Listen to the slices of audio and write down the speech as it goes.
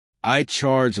I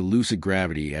charged a Lucid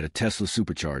Gravity at a Tesla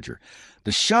Supercharger.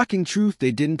 The shocking truth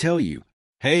they didn't tell you.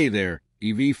 Hey there,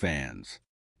 EV fans.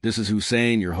 This is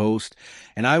Hussein, your host,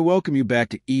 and I welcome you back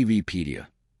to EVpedia,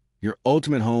 your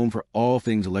ultimate home for all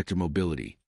things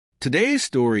electromobility. Today's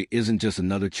story isn't just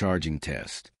another charging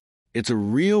test. It's a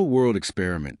real-world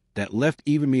experiment that left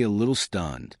even me a little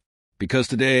stunned. Because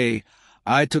today,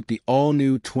 I took the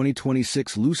all-new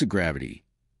 2026 Lucid Gravity,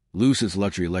 Lucid's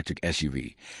luxury electric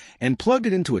SUV, and plugged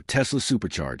it into a Tesla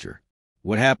Supercharger.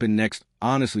 What happened next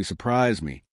honestly surprised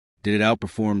me. Did it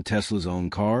outperform Tesla's own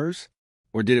cars?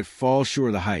 Or did it fall short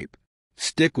of the hype?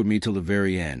 Stick with me till the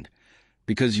very end,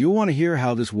 because you'll want to hear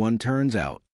how this one turns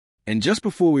out. And just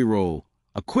before we roll,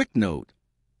 a quick note.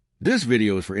 This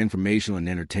video is for informational and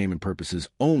entertainment purposes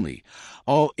only.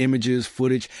 All images,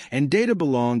 footage, and data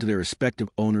belong to their respective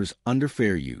owners under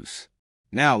fair use.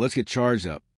 Now, let's get charged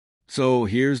up. So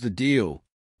here's the deal.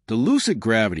 The Lucid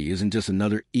Gravity isn't just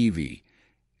another EV.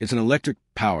 It's an electric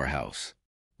powerhouse.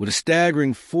 With a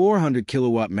staggering 400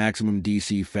 kilowatt maximum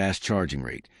DC fast charging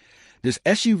rate, this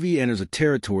SUV enters a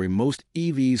territory most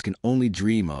EVs can only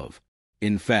dream of.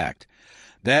 In fact,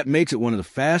 that makes it one of the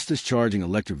fastest charging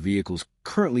electric vehicles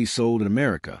currently sold in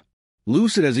America.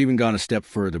 Lucid has even gone a step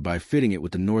further by fitting it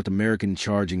with the North American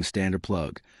Charging Standard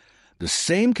plug, the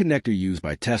same connector used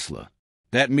by Tesla.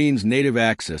 That means native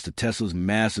access to Tesla's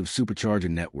massive supercharger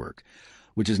network,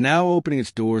 which is now opening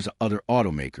its doors to other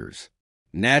automakers.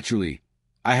 Naturally,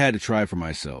 I had to try for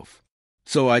myself.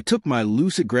 So I took my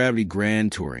Lucid Gravity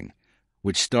Grand Touring,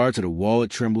 which starts at a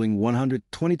wallet-trembling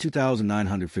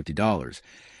 $122,950,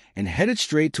 and headed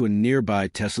straight to a nearby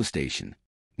Tesla station.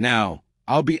 Now,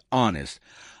 I'll be honest,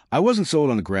 I wasn't sold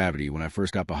on the Gravity when I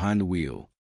first got behind the wheel.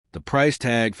 The price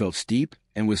tag felt steep,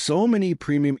 and with so many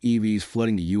premium EVs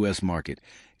flooding the U.S. market,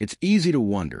 it's easy to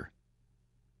wonder,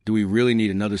 do we really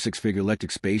need another six-figure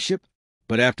electric spaceship?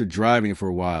 But after driving it for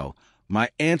a while, my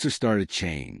answer started to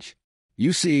change.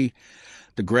 You see,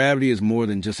 the Gravity is more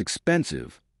than just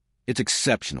expensive. It's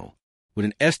exceptional. With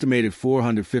an estimated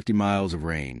 450 miles of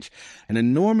range, an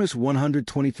enormous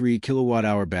 123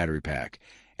 kilowatt-hour battery pack,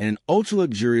 and an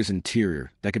ultra-luxurious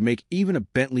interior that could make even a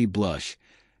Bentley blush,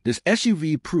 this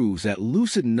SUV proves that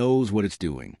Lucid knows what it's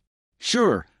doing.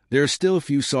 Sure, there are still a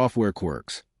few software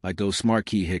quirks, like those smart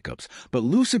key hiccups, but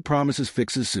Lucid promises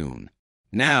fixes soon.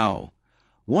 Now,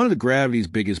 one of the Gravity's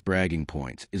biggest bragging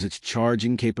points is its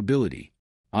charging capability.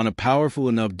 On a powerful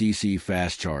enough DC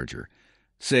fast charger,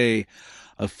 say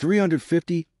a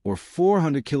 350 or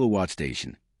 400 kilowatt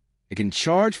station, it can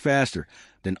charge faster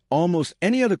than almost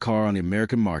any other car on the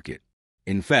American market.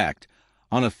 In fact,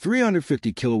 on a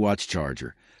 350 kilowatts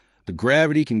charger, the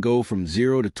Gravity can go from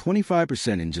 0 to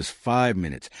 25% in just 5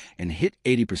 minutes and hit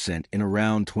 80% in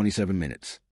around 27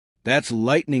 minutes. That's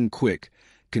lightning quick,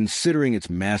 considering its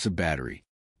massive battery.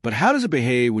 But how does it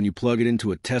behave when you plug it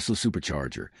into a Tesla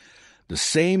Supercharger, the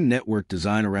same network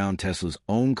designed around Tesla's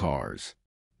own cars?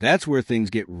 That's where things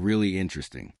get really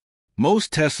interesting.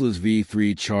 Most Tesla's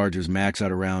V3 chargers max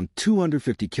out around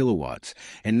 250 kilowatts,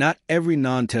 and not every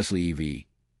non-Tesla EV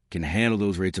can handle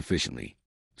those rates efficiently.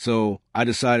 So I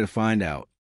decided to find out.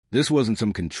 This wasn't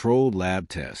some controlled lab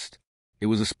test. It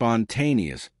was a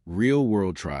spontaneous,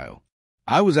 real-world trial.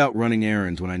 I was out running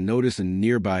errands when I noticed a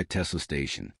nearby Tesla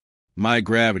station. My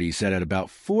Gravity sat at about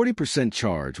 40%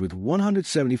 charge with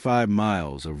 175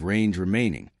 miles of range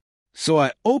remaining. So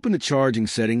I opened the charging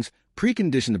settings,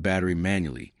 preconditioned the battery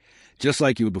manually, just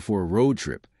like you would before a road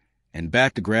trip, and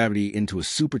backed the Gravity into a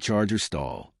supercharger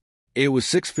stall. It was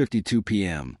 6:52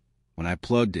 p.m. when I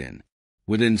plugged in.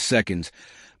 Within seconds,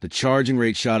 the charging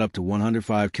rate shot up to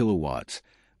 105 kilowatts,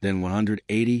 then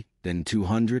 180, then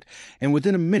 200, and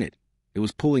within a minute, it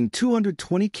was pulling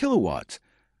 220 kilowatts,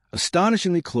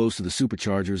 astonishingly close to the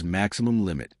supercharger's maximum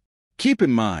limit. Keep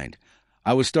in mind,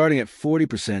 I was starting at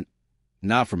 40%,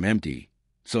 not from empty,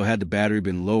 so had the battery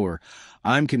been lower,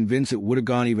 I'm convinced it would have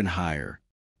gone even higher.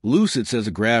 Lucid says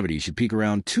a Gravity should peak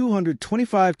around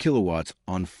 225 kilowatts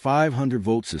on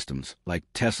 500-volt systems like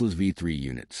Tesla's V3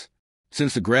 units.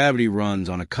 Since the Gravity runs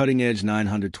on a cutting-edge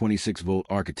 926-volt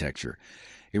architecture,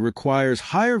 it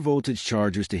requires higher voltage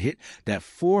chargers to hit that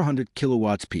 400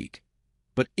 kilowatts peak.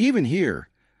 But even here,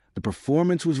 the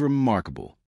performance was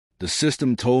remarkable. The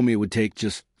system told me it would take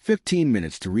just 15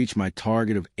 minutes to reach my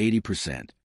target of 80%.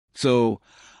 So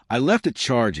I left it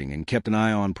charging and kept an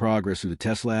eye on progress through the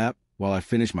Tesla app while I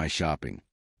finished my shopping.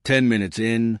 10 minutes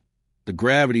in, the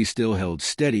Gravity still held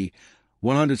steady,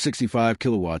 165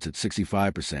 kilowatts at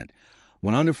 65%,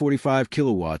 145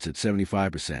 kilowatts at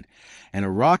 75%, and a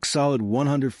rock-solid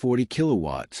 140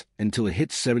 kilowatts until it hit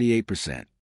 78%.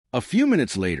 A few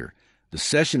minutes later, the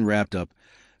session wrapped up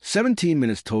 17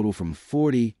 minutes total from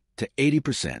 40 to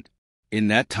 80%. In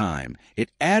that time,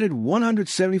 it added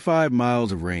 175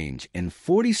 miles of range and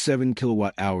 47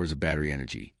 kilowatt hours of battery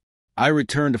energy. I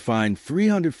returned to find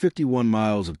 351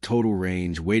 miles of total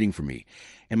range waiting for me,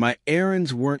 and my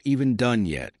errands weren't even done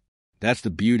yet. That's the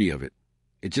beauty of it.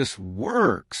 It just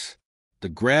works. The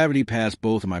Gravity passed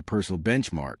both of my personal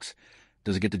benchmarks.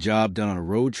 Does it get the job done on a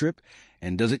road trip?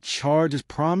 And does it charge as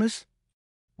promised?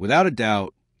 Without a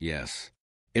doubt, yes.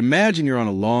 Imagine you're on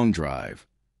a long drive,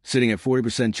 sitting at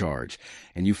 40% charge,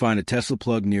 and you find a Tesla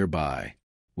plug nearby.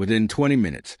 Within 20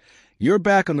 minutes, you're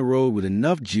back on the road with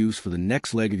enough juice for the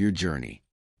next leg of your journey.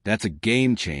 That's a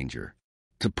game changer.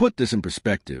 To put this in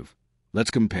perspective,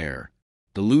 let's compare.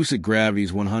 The Lucid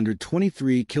Gravity's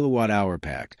 123 kilowatt-hour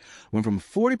pack went from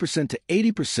 40% to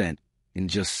 80% in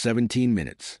just 17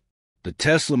 minutes. The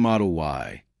Tesla Model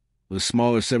Y, with a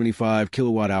smaller 75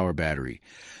 kilowatt-hour battery,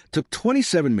 took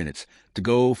 27 minutes to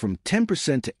go from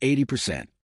 10% to 80%.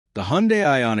 The Hyundai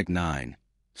Ioniq 9,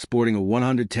 sporting a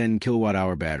 110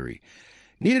 kilowatt-hour battery,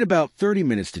 needed about 30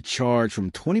 minutes to charge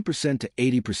from 20% to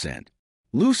 80%.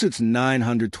 Lucid's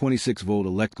 926-volt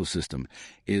electrical system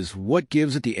is what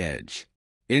gives it the edge.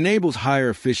 It enables higher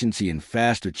efficiency and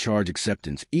faster charge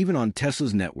acceptance even on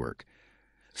Tesla's network,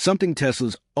 something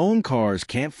Tesla's own cars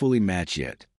can't fully match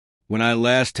yet. When I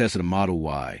last tested a Model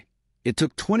Y, it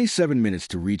took 27 minutes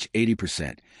to reach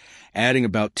 80%, adding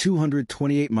about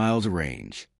 228 miles of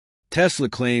range. Tesla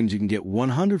claims you can get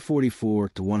 144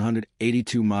 to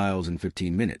 182 miles in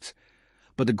 15 minutes,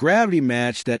 but the Gravity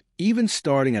matched that even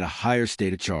starting at a higher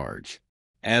state of charge.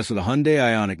 As for the Hyundai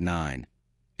Ioniq 9,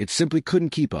 it simply couldn't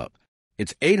keep up.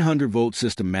 Its 800-volt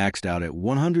system maxed out at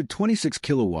 126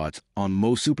 kilowatts on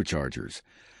most Superchargers,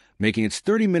 making its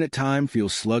 30-minute time feel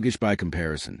sluggish by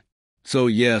comparison. So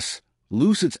yes,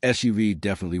 Lucid's SUV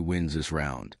definitely wins this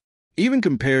round. Even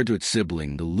compared to its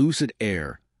sibling, the Lucid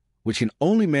Air, which can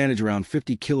only manage around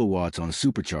 50 kilowatts on a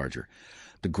supercharger,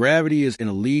 the Gravity is in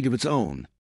a league of its own.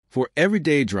 For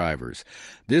everyday drivers,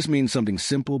 this means something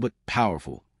simple but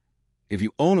powerful. If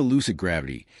you own a Lucid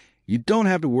Gravity, you don't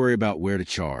have to worry about where to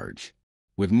charge.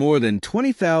 With more than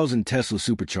 20,000 Tesla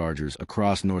Superchargers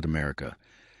across North America,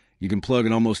 you can plug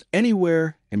in almost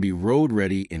anywhere and be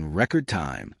road-ready in record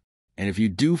time. And if you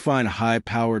do find a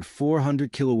high-powered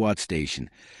 400-kilowatt station,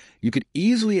 you could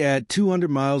easily add 200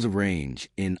 miles of range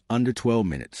in under 12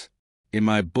 minutes. In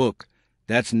my book,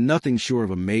 that's nothing short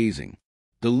of amazing.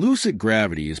 The Lucid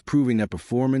Gravity is proving that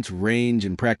performance, range,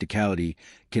 and practicality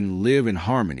can live in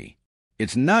harmony.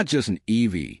 It's not just an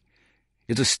EV.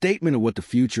 It's a statement of what the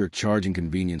future of charging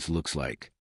convenience looks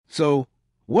like. So,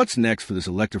 what's next for this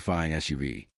electrifying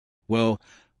SUV? Well,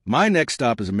 my next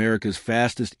stop is America's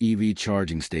fastest EV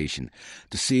charging station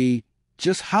to see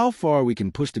just how far we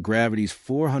can push the Gravity's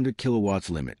 400 kilowatts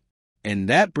limit. And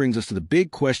that brings us to the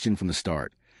big question from the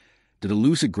start. Did the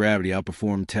Lucid Gravity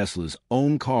outperform Tesla's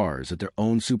own cars at their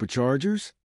own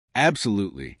superchargers?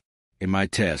 Absolutely. In my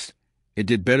test, it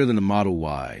did better than the Model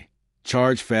Y,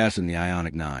 charged faster than the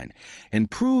Ioniq 9, and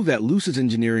proved that Lucid's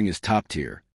engineering is top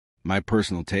tier. My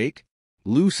personal take?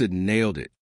 Lucid nailed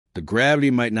it. The Gravity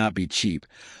might not be cheap,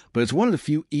 but it's one of the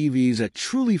few EVs that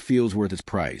truly feels worth its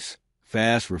price.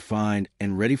 Fast, refined,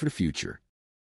 and ready for the future.